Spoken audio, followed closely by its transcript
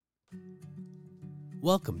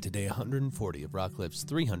Welcome to day 140 of Rockcliffe's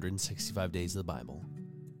 365 Days of the Bible.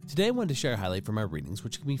 Today I wanted to share a highlight from our readings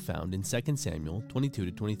which can be found in 2 Samuel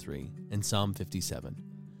 22-23 and Psalm 57,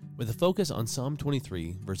 with a focus on Psalm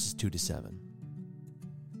 23 verses 2-7.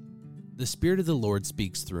 The Spirit of the Lord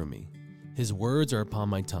speaks through me. His words are upon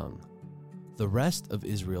my tongue. The rest of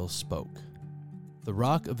Israel spoke. The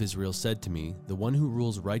Rock of Israel said to me, the one who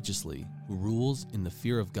rules righteously, who rules in the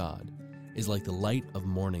fear of God, is like the light of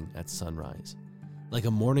morning at sunrise, like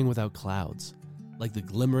a morning without clouds, like the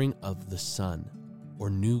glimmering of the sun, or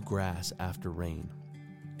new grass after rain.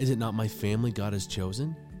 Is it not my family God has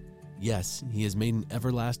chosen? Yes, he has made an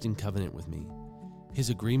everlasting covenant with me. His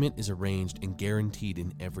agreement is arranged and guaranteed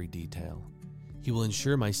in every detail. He will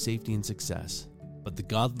ensure my safety and success, but the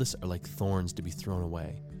godless are like thorns to be thrown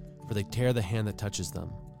away, for they tear the hand that touches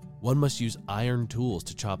them. One must use iron tools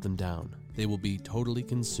to chop them down. They will be totally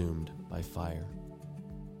consumed by fire.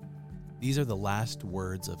 These are the last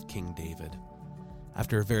words of King David.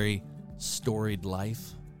 After a very storied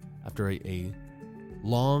life, after a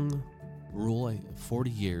long rule,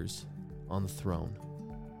 40 years on the throne,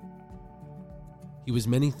 he was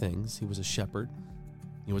many things. He was a shepherd,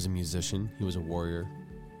 he was a musician, he was a warrior,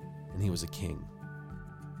 and he was a king.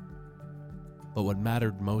 But what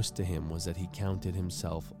mattered most to him was that he counted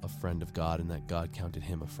himself a friend of God and that God counted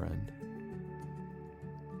him a friend.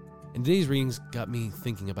 And today's readings got me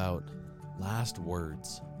thinking about last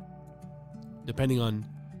words. Depending on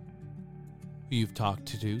who you've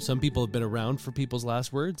talked to, some people have been around for people's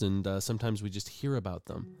last words, and sometimes we just hear about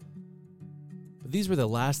them. But these were the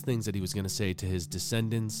last things that he was going to say to his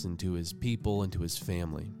descendants and to his people and to his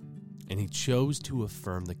family. And he chose to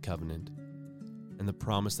affirm the covenant and the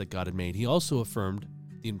promise that God had made. He also affirmed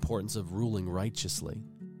the importance of ruling righteously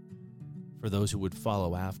for those who would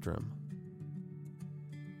follow after him.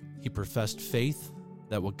 He professed faith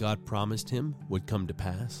that what God promised him would come to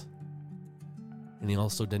pass. And he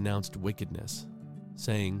also denounced wickedness,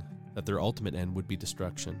 saying that their ultimate end would be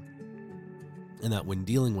destruction, and that when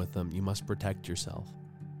dealing with them, you must protect yourself.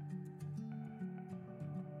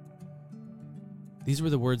 These were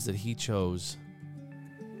the words that he chose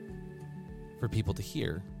for people to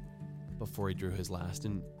hear before he drew his last.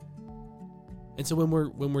 And so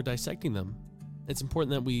when we're dissecting them, it's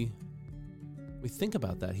important that we think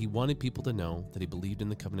about that. He wanted people to know that he believed in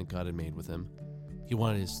the covenant God had made with him. He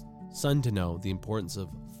wanted his son to know the importance of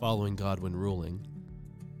following God when ruling.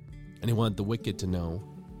 And he wanted the wicked to know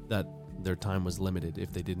that their time was limited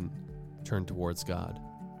if they didn't turn towards God.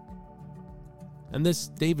 And this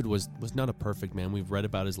David was not a perfect man. We've read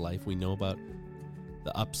about his life. We know about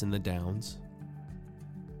the ups and the downs.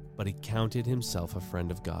 But he counted himself a friend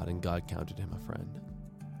of God, and God counted him a friend.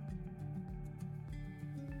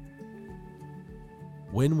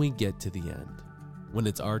 When we get to the end, when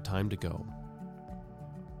it's our time to go,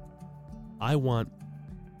 I want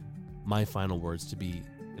my final words to be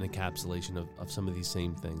an encapsulation of some of these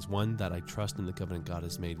same things. One, that I trust in the covenant God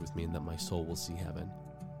has made with me and that my soul will see heaven.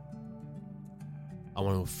 I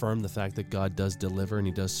want to affirm the fact that God does deliver and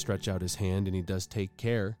he does stretch out his hand and he does take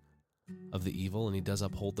care of the evil and he does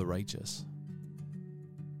uphold the righteous.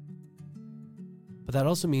 But that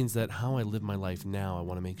also means that how I live my life now, I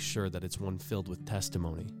want to make sure that it's one filled with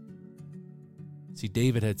testimony. See,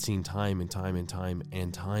 David had seen time and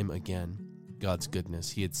time again God's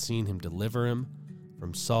goodness. He had seen him deliver him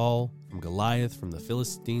from Saul, from Goliath, from the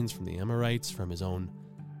Philistines, from the Amorites, from his own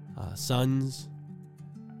sons.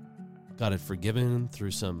 God had forgiven him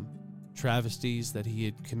through some travesties that he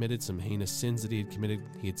had committed, some heinous sins that he had committed.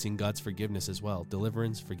 He had seen God's forgiveness as well.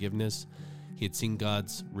 Deliverance, forgiveness. He had seen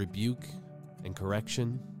God's rebuke and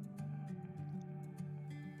correction.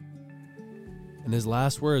 And his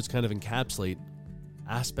last words kind of encapsulate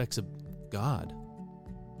aspects of God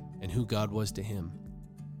and who God was to him.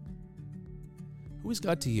 Who is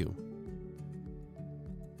God to you?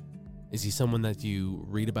 Is he someone that you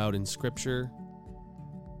read about in Scripture?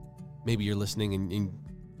 Maybe you're listening and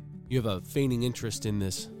you have a feigning interest in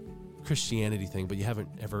this Christianity thing, but you haven't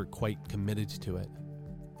ever quite committed to it.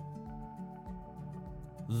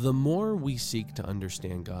 The more we seek to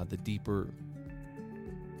understand God, the deeper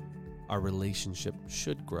our relationship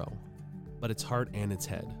should grow, but its heart and its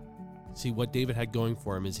head. See, what David had going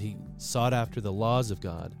for him is he sought after the laws of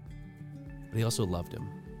God, but he also loved him.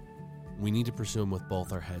 We need to pursue him with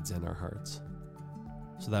both our heads and our hearts,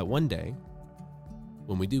 so that one day,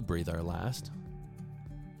 when we do breathe our last,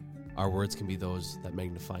 our words can be those that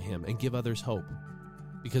magnify him and give others hope,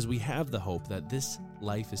 because we have the hope that this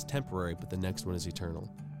life is temporary, but the next one is eternal.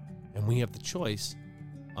 And we have the choice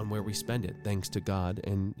on where we spend it, thanks to God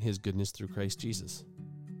and his goodness through Christ Jesus.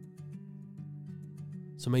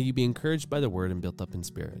 So may you be encouraged by the word and built up in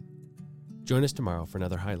spirit. Join us tomorrow for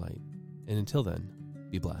another highlight. And until then,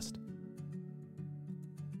 be blessed.